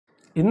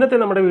ഇന്നത്തെ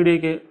നമ്മുടെ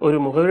വീഡിയോയ്ക്ക് ഒരു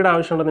മുഖവരിയുടെ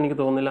ആവശ്യമുണ്ടെന്ന് എനിക്ക്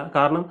തോന്നുന്നില്ല.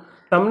 കാരണം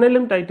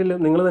തംബ്നെയിലും ടൈറ്റിലും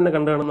നിങ്ങൾ തന്നെ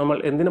കണ്ടാണ് നമ്മൾ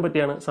എന്തിനെ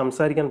പറ്റിയാണ്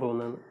സംസാരിക്കാൻ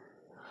പോകുന്നതെന്ന്.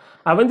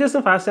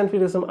 അവഞ്ചേഴ്സും ഫാസ്റ്റ് ആൻഡ്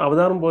ഫ്യൂരിയസും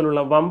അവതാറും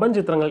പോലുള്ള വമ്പൻ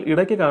ചിത്രങ്ങൾ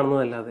ഇടയ്ക്ക്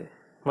കാണുന്നതല്ലാതെ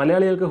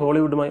മലയാളികൾക്ക്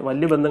ഹോളിവുഡുമായി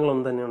വലിയ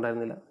ബന്ധങ്ങളൊന്നും തന്നെ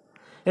ഉണ്ടായിരുന്നില്ല.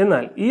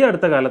 എന്നാൽ ഈ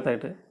അടുത്ത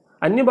കാലത്തായിട്ട്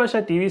അന്യഭാഷാ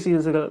TV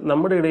സീരീസുകൾ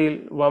നമ്മുടെ ഇടയിൽ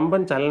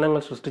വമ്പൻ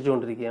ചലനങ്ങൾ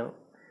സൃഷ്ടിച്ചുകൊണ്ടിരിക്കുകയാണ്.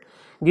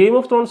 ഗെയിം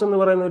ഓഫ് ത്രോൺസ് എന്ന്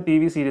പറയുന്ന ഒരു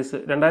TV സീരീസ്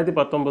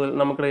 2019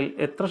 നമുക്കിടയിൽ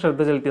എത്ര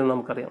ശ്രദ്ധ ചെലുത്തിയെന്ന്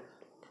നമുക്കറിയാം.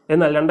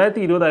 എന്നാൽ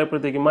 2020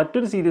 ആയപ്പോഴത്തേക്കും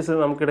മറ്റൊരു സീരീസ്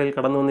നമുക്കിടയിൽ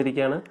കടന്നു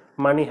വന്നിരിക്കുകയാണ്,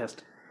 മണി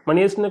ഹെസ്റ്റ്. മണി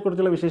ഹെസ്റ്റിനെ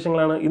കുറിച്ചുള്ള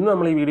വിശേഷങ്ങളാണ് ഇന്ന്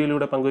നമ്മൾ ഈ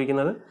വീഡിയോയിലൂടെ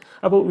പങ്കുവയ്ക്കുന്നത്.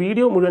 അപ്പോൾ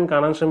വീഡിയോ മുഴുവൻ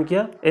കാണാൻ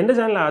ശ്രമിക്കുക. എൻ്റെ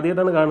ചാനൽ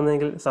ആദ്യമായിട്ടാണ്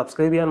കാണുന്നതെങ്കിൽ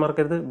സബ്സ്ക്രൈബ് ചെയ്യാൻ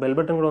മറക്കരുത്, ബെൽ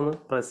ബട്ടൺ കൂടെ ഒന്ന്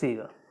പ്രസ്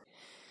ചെയ്യുക.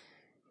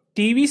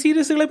 TV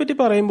സീരീസുകളെ പറ്റി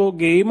പറയുമ്പോൾ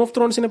ഗെയിം ഓഫ്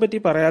ത്രോൺസിനെ പറ്റി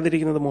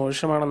പറയാതിരിക്കുന്നത്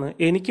മോശമാണെന്ന്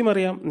എനിക്കും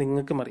അറിയാം,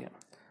 നിങ്ങൾക്കും അറിയാം.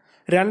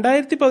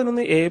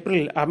 2011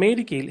 ഏപ്രിലിൽ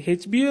അമേരിക്കയിൽ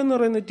HBO എന്ന്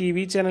പറയുന്ന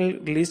TV ചാനൽ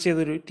റിലീസ്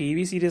ചെയ്തൊരു TV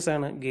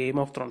സീരീസാണ് game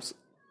of Thrones.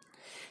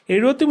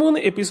 73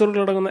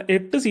 എപ്പിസോഡുകളടങ്ങുന്ന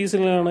 8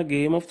 സീസണുകളാണ്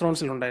game of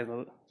ത്രോൺസിൽ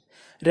ഉണ്ടായിരുന്നത്.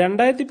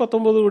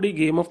 2019 കൂടി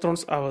ഗെയിം ഓഫ്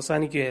ത്രോൺസ്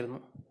അവസാനിക്കുകയായിരുന്നു.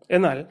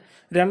 എന്നാൽ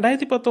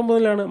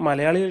 2019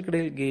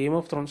 മലയാളികൾക്കിടയിൽ game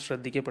of Thrones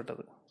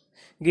ശ്രദ്ധിക്കപ്പെട്ടത്.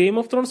 Game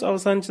of Thrones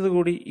അവസാനിച്ചത്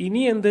കൂടി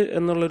ഇനി എന്ത്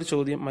എന്നുള്ളൊരു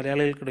ചോദ്യം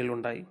മലയാളികൾക്കിടയിൽ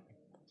ഉണ്ടായി.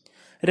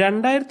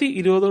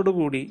 2020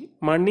 കൂടി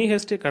മണി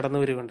ഹെസ്റ്റ് കടന്നു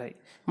വരികയുണ്ടായി.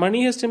 മണി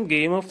ഹെസ്റ്റും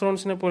ഗെയിം ഓഫ്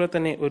ത്രോൺസിനെ പോലെ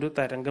തന്നെ ഒരു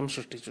തരംഗം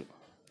സൃഷ്ടിച്ചു.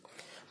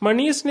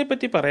 മണി ഹെസ്റ്റിനെ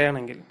പറ്റി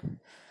പറയുകയാണെങ്കിൽ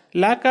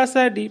ലാ കാസ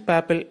ഡി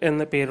പാപ്പൽ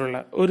എന്ന പേരുള്ള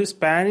ഒരു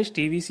സ്പാനിഷ്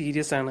TV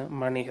സീരീസാണ്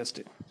മണി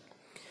ഹെസ്റ്റ്.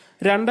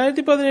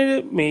 2017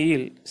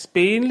 മെയ്യിൽ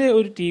സ്പെയിനിലെ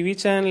ഒരു TV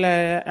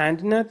ചാനലായ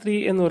ആന്റിന 3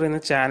 എന്ന് പറയുന്ന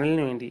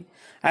ചാനലിന് വേണ്ടി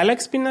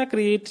അലക്സ് പിന്ന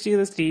ക്രിയേറ്റ്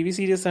ചെയ്ത TV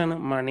സീരീസാണ്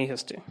മണി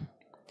ഹെസ്റ്റ്.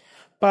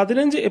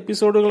 15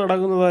 എപ്പിസോഡുകൾ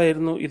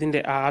അടങ്ങുന്നതായിരുന്നു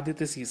ഇതിന്റെ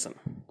ആദ്യത്തെ സീസൺ.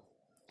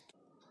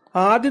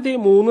 ആദ്യത്തെ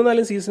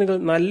 3-4 സീസണുകൾ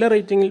നല്ല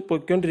റേറ്റിംഗിൽ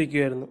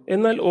പൊയ്ക്കൊണ്ടിരിക്കുകയായിരുന്നു.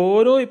 എന്നാൽ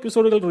ഓരോ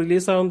എപ്പിസോഡുകൾ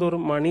റിലീസാകും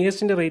തോറും മണി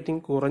ഹെസ്റ്റിന്റെ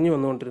റേറ്റിംഗ് കുറഞ്ഞു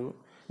വന്നുകൊണ്ടിരുന്നു.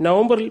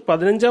 നവംബറിൽ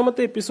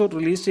 15ാമത്തെ എപ്പിസോഡ്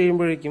റിലീസ്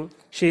ചെയ്യുമ്പോഴേക്കും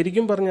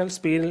ശരിക്കും പറഞ്ഞാൽ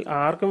സ്പെയിനിൽ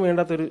ആർക്കും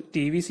വേണ്ടാത്തൊരു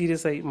TV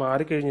സീരീസായി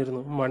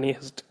മാറിക്കഴിഞ്ഞിരുന്നു മണി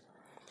ഹെസ്റ്റ്.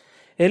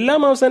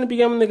 എല്ലാം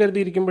അവസാനിപ്പിക്കാമെന്ന്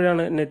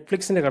കരുതിയിരിക്കുമ്പോഴാണ്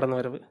നെറ്റ്ഫ്ലിക്സിന്റെ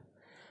കടന്നുവരവ്.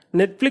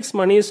 നെറ്റ്ഫ്ലിക്സ്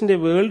മണി ഹെസ്റ്റിന്റെ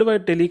വേൾഡ്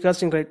വൈഡ്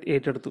ടെലികാസ്റ്റിംഗ് റൈറ്റ്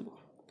ഏറ്റെടുത്തു.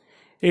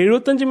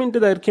 75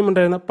 മിനിറ്റ്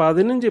ദൈർഘ്യമുണ്ടായിരുന്ന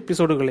 15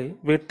 എപ്പിസോഡുകളെ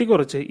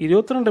വെട്ടിക്കുറച്ച്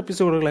 22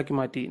 എപ്പിസോഡുകളാക്കി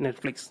മാറ്റി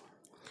നെറ്റ്ഫ്ലിക്സ്.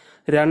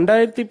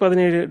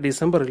 2017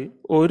 ഡിസംബറിൽ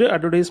ഒരു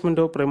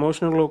അഡ്വർടൈസ്മെന്റോ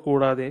പ്രമോഷനുകളോ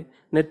കൂടാതെ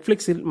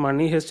നെറ്റ്ഫ്ലിക്സിൽ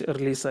മണി ഹെസ്റ്റ്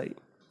റിലീസായി.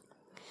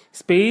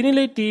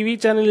 സ്പെയിനിലെ TV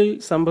ചാനലിൽ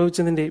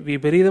സംഭവിച്ചതിന്റെ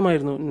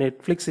വിപരീതമായിരുന്നു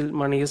നെറ്റ്ഫ്ലിക്സിൽ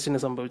മണി ഹെസ്റ്റിന്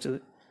സംഭവിച്ചത്.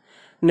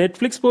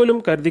 നെറ്റ്ഫ്ലിക്സ് പോലും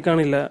കരുതി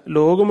കാണില്ല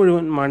ലോകം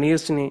മുഴുവൻ മണി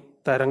ഹെസ്റ്റിനെ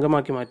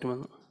തരംഗമാക്കി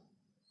മാറ്റുമെന്ന്.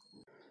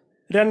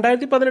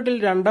 2018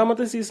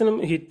 രണ്ടാമത്തെ സീസണും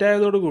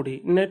ഹിറ്റായതോടുകൂടി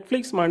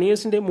നെറ്റ്ഫ്ലിക്സ് മണി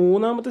ഹെസ്റ്റിന്റെ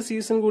 3ാമത്തെ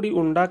സീസൺ കൂടി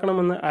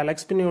ഉണ്ടാക്കണമെന്ന്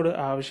അലക്സ് പിന്നയോട്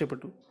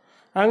ആവശ്യപ്പെട്ടു.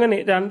 അങ്ങനെ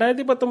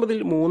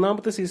 2019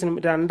 3ാമത്തെ സീസണും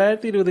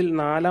 2020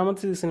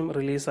 4ാമത്തെ സീസണും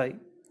റിലീസായി.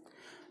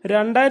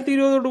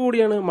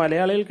 2020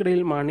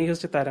 മലയാളികൾക്കിടയിൽ മണി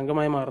ഹെസ്റ്റ്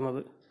തരംഗമായി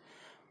മാറുന്നത്.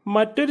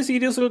 മറ്റൊരു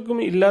സീരീസുകൾക്കും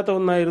ഇല്ലാത്ത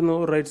ഒന്നായിരുന്നു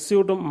റെഡ്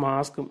സ്യൂട്ടും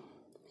മാസ്കും.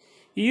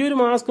 ഈ ഒരു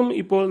മാസ്കും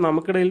ഇപ്പോൾ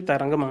നമുക്കിടയിൽ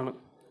തരംഗമാണ്.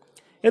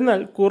 എന്നാൽ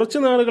കുറച്ചു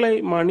നാളുകളായി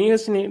മണി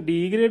ഹെസ്റ്റിനെ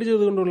ഡീഗ്രേഡ്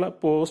ചെയ്തുകൊണ്ടുള്ള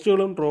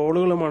പോസ്റ്റുകളും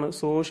ട്രോളുകളുമാണ്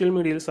സോഷ്യൽ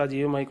മീഡിയയിൽ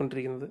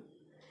സജീവമായിക്കൊണ്ടിരിക്കുന്നത്.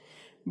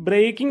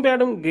 ബ്രേക്കിംഗ്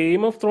ബാഡും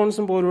ഗെയിം ഓഫ്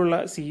ത്രോൺസും പോലുള്ള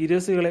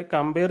സീരീസുകളെ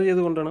കമ്പയർ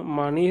ചെയ്തുകൊണ്ടാണ്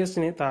മണി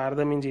ഹെസ്റ്റിനെ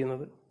താരതമ്യം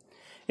ചെയ്യുന്നത്.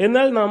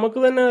 എന്നാൽ നമുക്ക്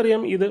തന്നെ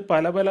അറിയാം ഇത്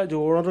പല പല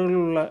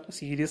ജോണറുകളിലുള്ള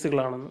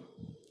സീരീസുകളാണെന്ന്.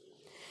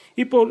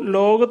 ഇപ്പോൾ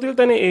ലോകത്തിൽ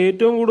തന്നെ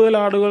ഏറ്റവും കൂടുതൽ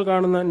ആളുകൾ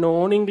കാണുന്ന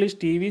നോൺ ഇംഗ്ലീഷ്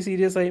TV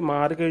സീരീസായി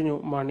മാറിക്കഴിഞ്ഞു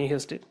മണി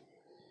ഹെസ്റ്റ്.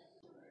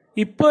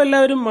 ഇപ്പോൾ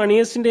എല്ലാവരും മണി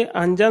ഹെസ്റ്റിന്റെ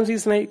 5ാം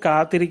സീസണായി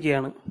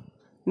കാത്തിരിക്കുകയാണ്.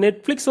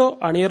 നെറ്റ്ഫ്ലിക്സോ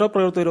അണിയറോ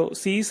പ്രവർത്തകരോ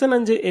സീസൺ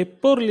 5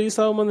 എപ്പോൾ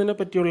റിലീസാവുമെന്നതിനെ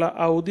പറ്റിയുള്ള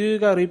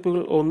ഔദ്യോഗിക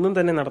അറിയിപ്പുകൾ ഒന്നും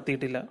തന്നെ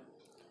നടത്തിയിട്ടില്ല.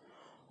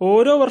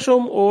 ഓരോ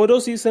വർഷവും ഓരോ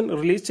സീസൺ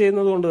റിലീസ്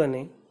ചെയ്യുന്നതുകൊണ്ട്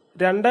തന്നെ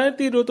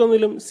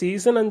 2021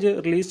 സീസൺ 5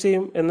 റിലീസ്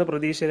ചെയ്യും എന്ന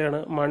പ്രതീക്ഷയിലാണ്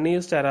മണി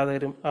ഹെസ്റ്റ്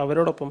ആരാധകരും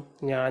അവരോടൊപ്പം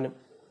ഞാനും.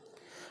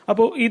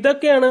 അപ്പോൾ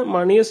ഇതൊക്കെയാണ്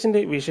മണി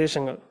ഹെസ്റ്റിന്റെ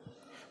വിശേഷങ്ങൾ.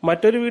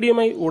 മറ്റൊരു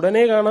വീഡിയോയുമായി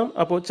ഉടനെ കാണാം.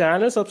 അപ്പോൾ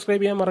ചാനൽ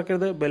സബ്സ്ക്രൈബ് ചെയ്യാൻ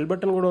മറക്കരുത്, ബെൽ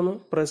ബട്ടൺ കൂടെ ഒന്ന്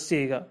പ്രസ്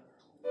ചെയ്യുക.